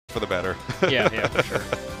for the better. Yeah, for sure.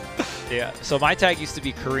 Yeah, so my tag used to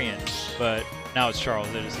be Korean, but now it's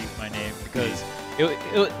Charles. They just use my name because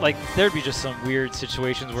like there'd be just some weird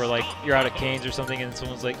situations where like you're out of canes or something and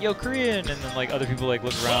someone's like, yo, Korean, and then like other people like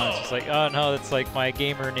look around, it's just like, oh no, that's like my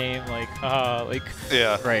gamer name, like like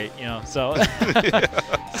yeah, right, you know. So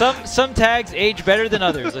some tags age better than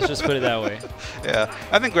others, let's just put it that way. Yeah,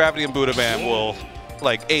 I think Gravity and Boodabam will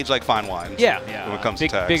like age like fine wines. Yeah, when it comes to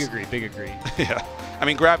tags. Big agree. Yeah, I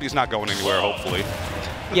mean Gravity's not going anywhere, hopefully.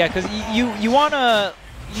 Yeah, because you wanna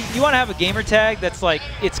have a gamer tag that's like,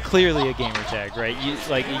 it's clearly a gamer tag, right? You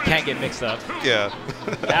can't get mixed up. Yeah.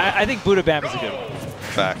 I think Boodabam is a good one.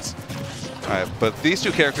 Facts. All right, but these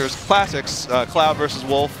two characters, classics, Cloud versus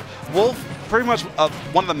Wolf. Wolf, pretty much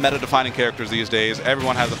one of the meta-defining characters these days.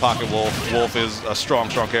 Everyone has a pocket Wolf. Wolf is a strong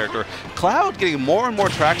character. Cloud getting more and more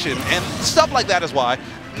traction, and stuff like that is why.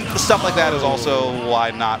 Stuff like that is also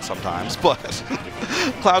why not sometimes, but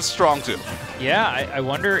Cloud's strong too. Yeah, I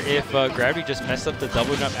wonder if Gravity just messed up the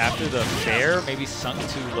double jump after the fair, maybe sunk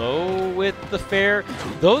too low with the fair.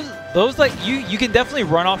 Those like, you can definitely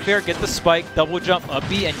run off fair, get the spike, double jump, up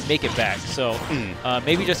B, and make it back. So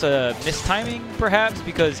maybe just a mistiming perhaps,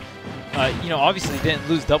 because you know, obviously you didn't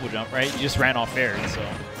lose double jump, right? You just ran off fair. So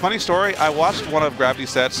funny story, I watched one of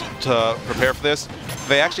Gravity's sets to prepare for this.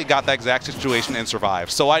 They actually got that exact situation and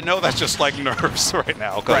survived. So I know that's just like nerves right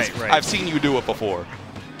now, because right. I've seen you do it before.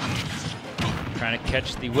 Trying to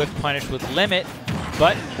catch the whiff punish with limit,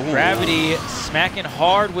 but Gravity smacking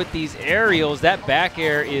hard with these aerials. That back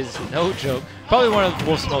air is no joke. Probably one of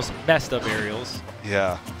Wolf's most messed up aerials.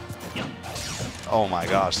 Yeah. Oh my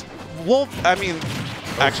gosh. Wolf, I mean,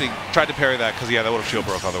 actually tried to parry that because, yeah, that would have shield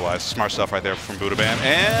broke otherwise. Smart stuff right there from Boodabam.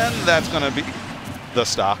 And that's going to be the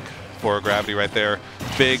stock for Gravity right there.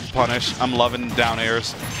 Big punish. I'm loving down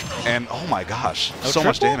airs. And oh my gosh, so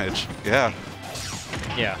much damage. Yeah.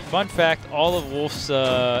 Yeah, fun fact, all of Wolf's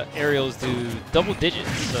aerials do double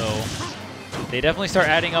digits, so they definitely start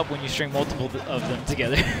adding up when you string multiple of them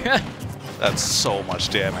together. That's so much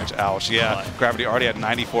damage. Ouch. Yeah, Gravity already at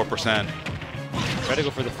 94%. Try to go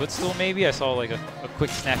for the footstool maybe. I saw like a quick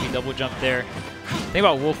snappy double jump there. Think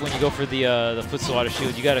about Wolf, when you go for the footstool out of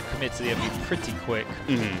shield, you got to commit to the up B pretty quick.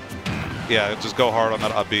 Yeah, just go hard on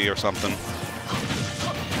that up B or something.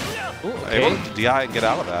 Ooh, okay. Able to DI and get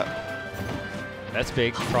out of that. That's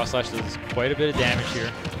big. Cross slash does quite a bit of damage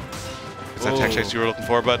here. It's that tech chase you were looking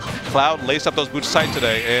for, but Cloud laced up those boots tight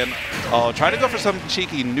today and tried to go for something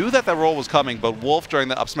cheeky. Knew that that roll was coming, but Wolf during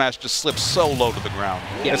the up smash just slipped so low to the ground.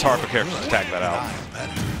 Yeah. It's hard for characters to tag that out.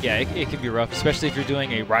 Yeah, it can be rough, especially if you're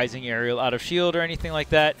doing a rising aerial out of shield or anything like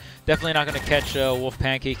that. Definitely not going to catch Wolf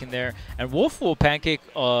pancake in there. And Wolf will pancake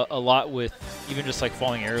a lot with even just like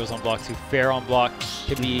falling aerials on block too. Fair on block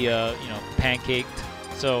can be you know, pancaked.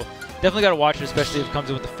 So definitely got to watch it, especially if it comes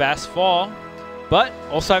in with the fast fall. But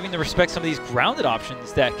also having to respect some of these grounded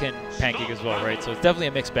options that can pancake as well, right? So it's definitely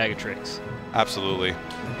a mixed bag of tricks. Absolutely.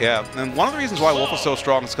 Yeah, and one of the reasons why Wolf is so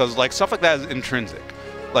strong is because like stuff like that is intrinsic.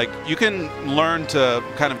 Like you can learn to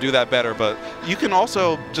kind of do that better, but you can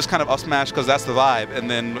also just kind of up smash because that's the vibe, and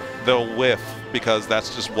then they'll whiff because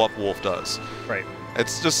that's just what Wolf does. Right. It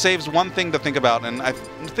just saves one thing to think about, and I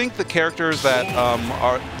think the characters that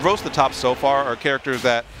are rose to the top so far are characters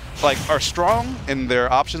that like are strong in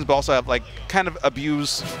their options, but also have like kind of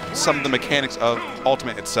abuse some of the mechanics of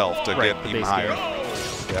Ultimate itself to get even higher.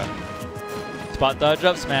 Yeah. Spot dodge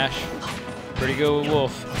up smash. Pretty good with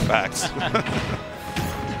Wolf. Facts.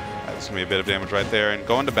 That's gonna be a bit of damage right there. And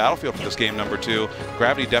going to Battlefield for this game number 2,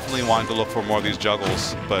 Gravity definitely wanted to look for more of these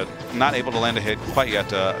juggles, but not able to land a hit quite yet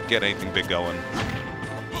to get anything big going.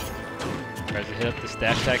 Tries to hit up this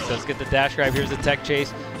dash tag, does get the dash grab. Here's the tech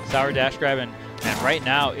chase, sour dash grab, and right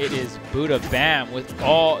now it is Boodabam with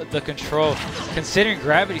all the control. Considering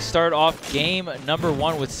Gravity started off game number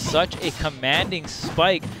 1 with such a commanding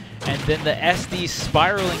spike, and then the SD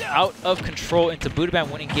spiraling out of control into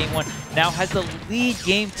Boodabam winning game 1. Now has the lead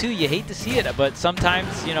game 2. You hate to see it, but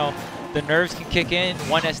sometimes, you know, the nerves can kick in.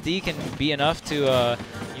 One SD can be enough to,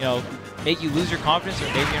 you know, make you lose your confidence, or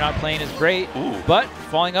maybe you're not playing as great. Ooh. But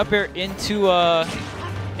falling up here into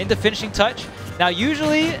finishing touch. Now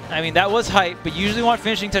usually, I mean, that was hype, but you usually want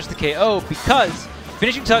finishing touch to KO because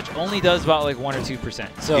finishing touch only does about like 1 or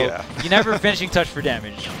 2%. So you never finishing touch for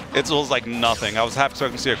damage. It was like nothing. I was happy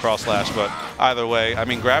to see a cross slash, but either way, I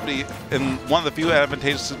mean, Gravity in one of the few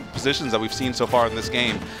advantageous positions that we've seen so far in this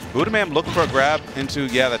game. Boodabam looking for a grab into,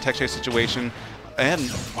 that tech chase situation.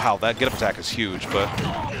 And wow, that get up attack is huge, but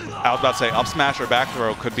I was about to say up smash or back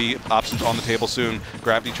throw could be options on the table soon.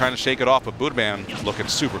 Gravity trying to shake it off, but Boodabam looking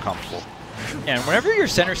super comfortable. And whenever you're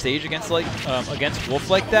center stage against against Wolf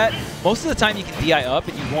like that, most of the time you can DI up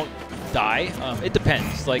and you won't die. It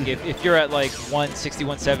depends. Like if you're at like 160,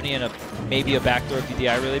 170 and maybe a backdoor if you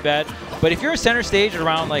DI really bad. But if you're a center stage at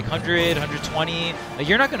around like 100, 120, like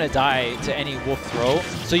you're not going to die to any Wolf throw.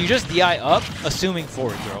 So you just DI up, assuming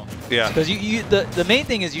forward throw. Yeah. Because the main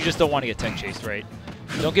thing is you just don't want to get tech chased, right?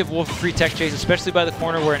 Don't give Wolf a free tech chase, especially by the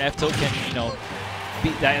corner where an F tilt can, you know,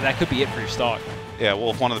 that could be it for your stock. Yeah,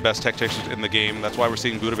 Wolf, one of the best tech chasers in the game. That's why we're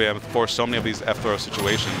seeing Boodabam force so many of these F-throw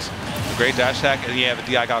situations. A great dash attack, and yeah, the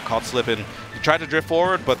DI got caught slipping. He tried to drift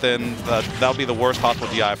forward, but then that'll be the worst possible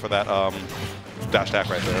DI for that dash attack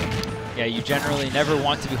right there. Yeah, you generally never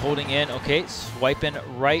want to be holding in. Okay, swiping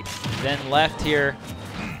right, then left here.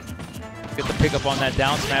 Get the pickup on that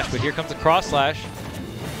down smash, but here comes the cross slash.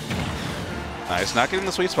 Nice, not getting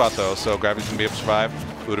the sweet spot though, so Gravity's gonna be able to survive.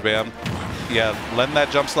 Boodabam. Yeah, letting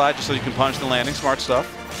that jump slide just so you can punish the landing. Smart stuff.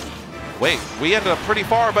 Wait, we ended up pretty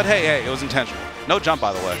far, but hey, it was intentional. No jump,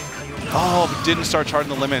 by the way. Oh, but didn't start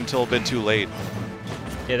charging the limit until a bit too late.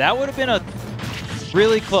 Yeah, that would have been a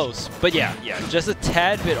really close. But yeah, just a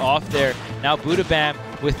tad bit off there. Now Boodabam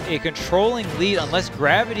with a controlling lead, unless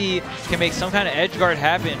Gravity can make some kind of edge guard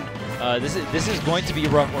happen. This is going to be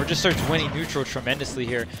rough, or just starts winning neutral tremendously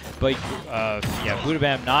here. But yeah,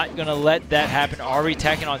 Boodabam not going to let that happen. Already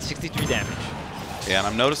tacking on 63 damage. Yeah, and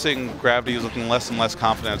I'm noticing Gravity is looking less and less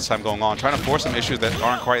confident as time going on, trying to force some issues that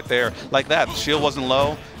aren't quite there. Like that, the shield wasn't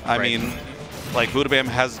low. I mean, like Boodabam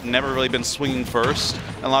has never really been swinging first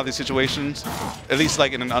in a lot of these situations, at least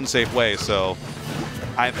like in an unsafe way. So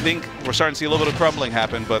I think we're starting to see a little bit of crumbling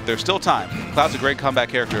happen, but there's still time. Cloud's a great comeback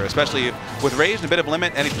character, especially with rage and a bit of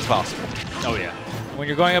limit, anything's possible. Oh yeah. When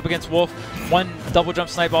you're going up against Wolf, one double jump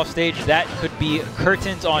snipe off stage, that could be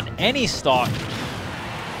curtains on any stock.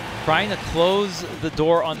 Trying to close the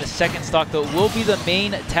door on the second stock, though, will be the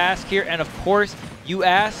main task here. And of course, you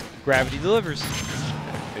ask, Gravity delivers.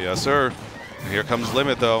 Yes, sir. Here comes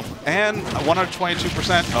limit, though. And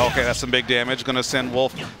 122%. Okay, that's some big damage. Going to send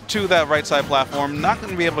Wolf to that right side platform. Not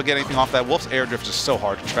going to be able to get anything off that. Wolf's air drift is so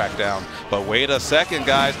hard to track down. But wait a second,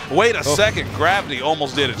 guys. Wait a second. Gravity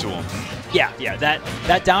almost did it to him. Yeah.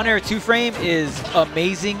 That down air 2-frame is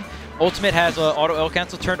amazing. Ultimate has auto L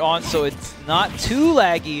cancel turned on, so it's not too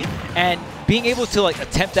laggy, and being able to like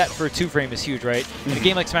attempt that for a 2-frame is huge, right? In a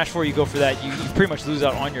game like Smash 4, you go for that, you pretty much lose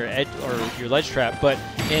out on your edge or your ledge trap. But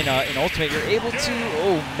in Ultimate, you're able to.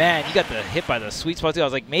 Oh man, you got the hit by the sweet spot too. I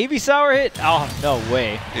was like, maybe sour hit. Oh no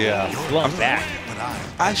way. Yeah, blown back.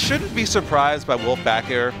 I shouldn't be surprised by Wolf back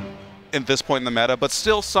air at this point in the meta, but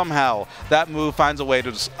still somehow that move finds a way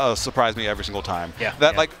to surprise me every single time. Yeah.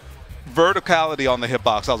 Like verticality on the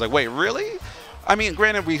hitbox, I was like, wait, really? I mean,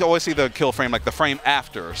 granted, we always see the kill frame, like the frame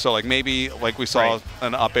after, so like maybe like we saw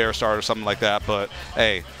an up air start or something like that, but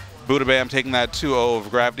hey, Boodabam taking that 2-0 of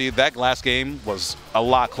Gravity, that last game was a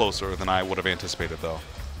lot closer than I would have anticipated, though.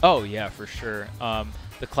 Oh, yeah, for sure.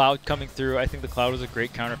 The Cloud coming through, I think the Cloud was a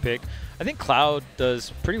great counter pick. I think Cloud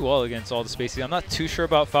does pretty well against all the spacing. I'm not too sure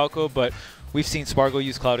about Falco, but we've seen Spargo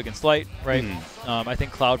use Cloud against Light, right? I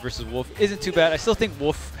think Cloud versus Wolf isn't too bad. I still think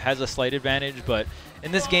Wolf has a slight advantage, but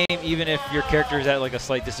in this game, even if your character is at like a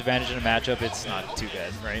slight disadvantage in a matchup, it's not too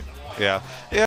bad, right? Yeah.